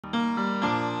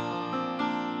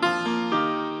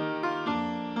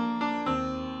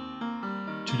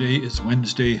Today is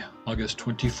Wednesday, August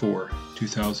 24,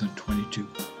 2022.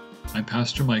 I'm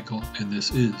Pastor Michael, and this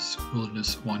is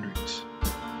Wilderness Wanderings.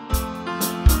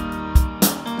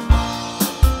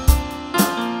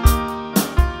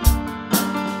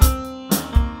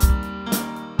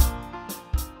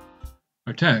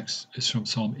 Our text is from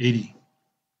Psalm 80.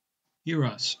 Hear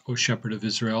us, O Shepherd of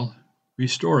Israel.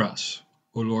 Restore us,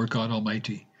 O Lord God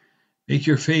Almighty. Make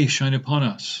your face shine upon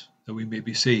us, that we may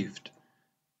be saved.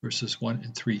 Verses 1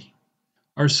 and 3.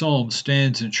 Our psalm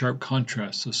stands in sharp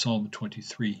contrast to Psalm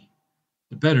 23,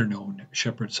 the better-known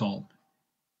shepherd psalm.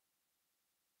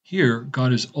 Here,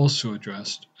 God is also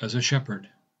addressed as a shepherd.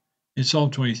 In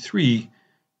Psalm 23,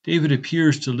 David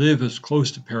appears to live as close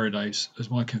to paradise as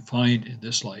one can find in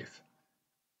this life.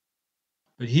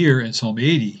 But here in Psalm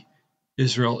 80,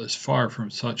 Israel is far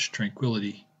from such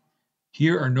tranquility.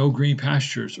 Here are no green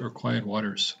pastures or quiet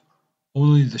waters,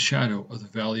 only the shadow of the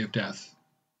valley of death.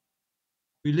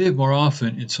 We live more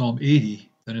often in Psalm 80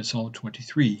 than in Psalm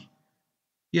 23,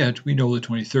 yet we know the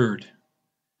 23rd.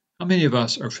 How many of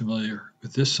us are familiar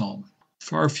with this psalm?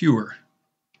 Far fewer.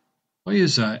 Why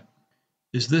is that?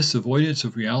 Is this avoidance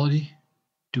of reality?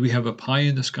 Do we have a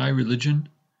pie-in-the-sky religion?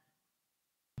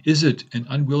 Is it an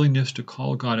unwillingness to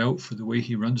call God out for the way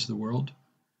he runs the world?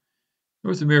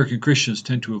 North American Christians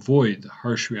tend to avoid the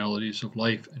harsh realities of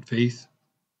life and faith.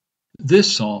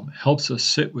 This psalm helps us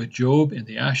sit with Job in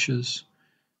the ashes,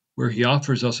 where he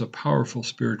offers us a powerful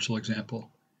spiritual example.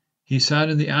 He sat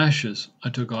in the ashes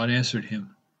until God answered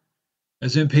him.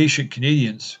 As impatient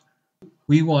Canadians,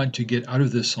 we want to get out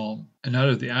of this psalm and out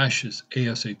of the ashes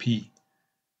ASAP.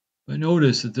 But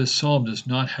notice that this psalm does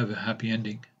not have a happy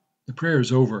ending. The prayer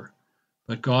is over,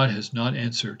 but God has not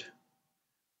answered.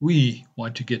 We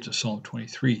want to get to Psalm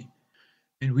 23,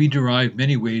 and we derive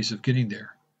many ways of getting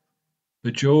there.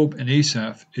 But Job and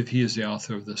Asaph, if he is the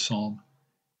author of this psalm,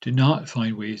 did not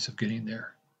find ways of getting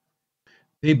there.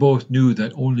 They both knew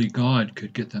that only God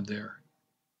could get them there.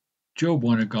 Job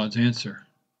wanted God's answer.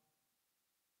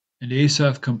 And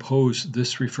Asaph composed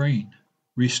this refrain,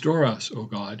 "Restore us, O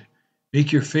God,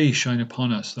 make your face shine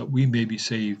upon us, that we may be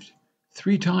saved,"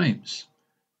 3 times.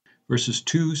 Verses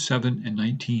 2, 7, and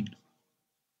 19.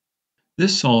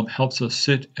 This psalm helps us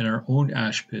sit in our own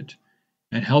ash pit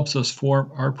and helps us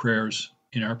form our prayers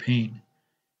in our pain.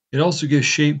 It also gives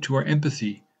shape to our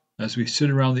empathy as we sit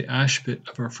around the ash pit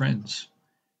of our friends.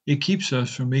 It keeps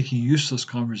us from making useless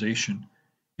conversation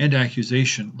and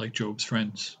accusation like Job's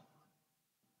friends.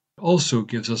 It also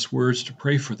gives us words to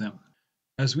pray for them.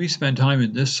 As we spend time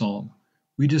in this psalm,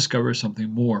 we discover something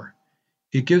more.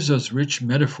 It gives us rich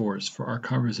metaphors for our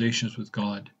conversations with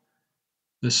God.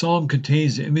 The psalm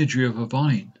contains the imagery of a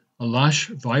vine, a lush,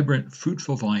 vibrant,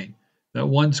 fruitful vine that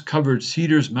once covered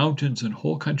cedars, mountains, and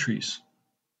whole countries.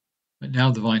 But now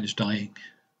the vine is dying.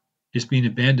 It's been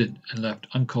abandoned and left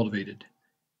uncultivated.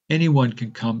 Anyone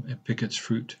can come and pick its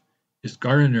fruit. Its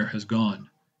gardener has gone.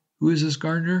 Who is this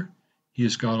gardener? He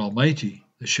is God Almighty,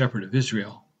 the shepherd of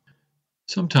Israel.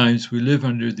 Sometimes we live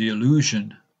under the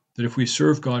illusion that if we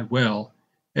serve God well,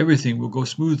 everything will go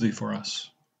smoothly for us.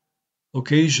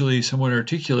 Occasionally, someone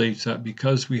articulates that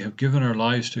because we have given our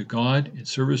lives to God in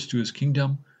service to his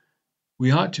kingdom,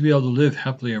 we ought to be able to live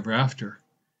happily ever after.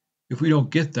 If we don't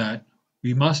get that,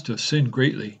 we must have sinned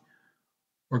greatly,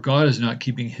 or God is not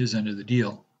keeping his end of the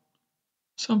deal.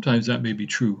 Sometimes that may be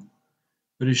true,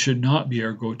 but it should not be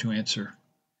our go-to answer.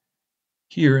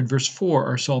 Here in verse 4,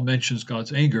 our psalm mentions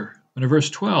God's anger, and in verse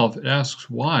 12, it asks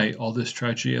why all this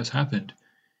tragedy has happened.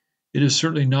 It is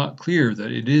certainly not clear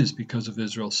that it is because of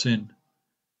Israel's sin.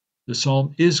 The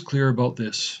psalm is clear about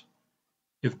this.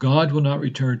 If God will not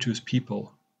return to his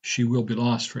people, she will be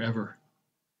lost forever.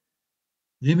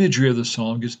 The imagery of the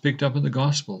psalm gets picked up in the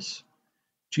Gospels.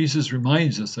 Jesus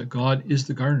reminds us that God is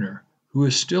the gardener, who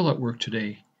is still at work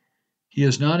today. He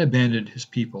has not abandoned his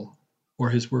people or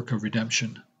his work of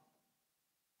redemption.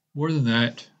 More than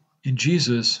that, in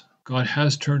Jesus, God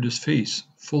has turned his face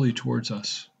fully towards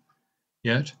us.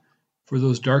 Yet, for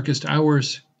those darkest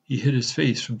hours, he hid his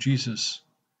face from Jesus.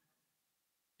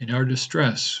 In our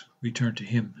distress, we turn to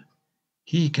him.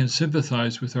 He can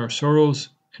sympathize with our sorrows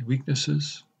and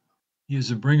weaknesses. He is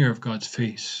the bringer of God's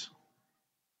face.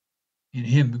 In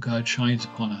him, God shines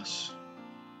upon us.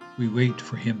 We wait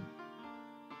for him.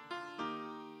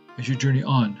 As you journey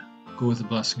on, go with the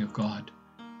blessing of God.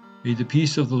 May the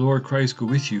peace of the Lord Christ go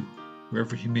with you,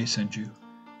 wherever he may send you.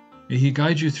 May he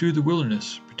guide you through the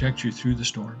wilderness, protect you through the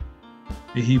storm.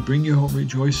 May he bring you home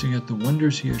rejoicing at the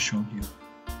wonders he has shown you.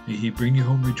 May he bring you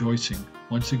home rejoicing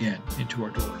once again into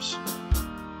our doors.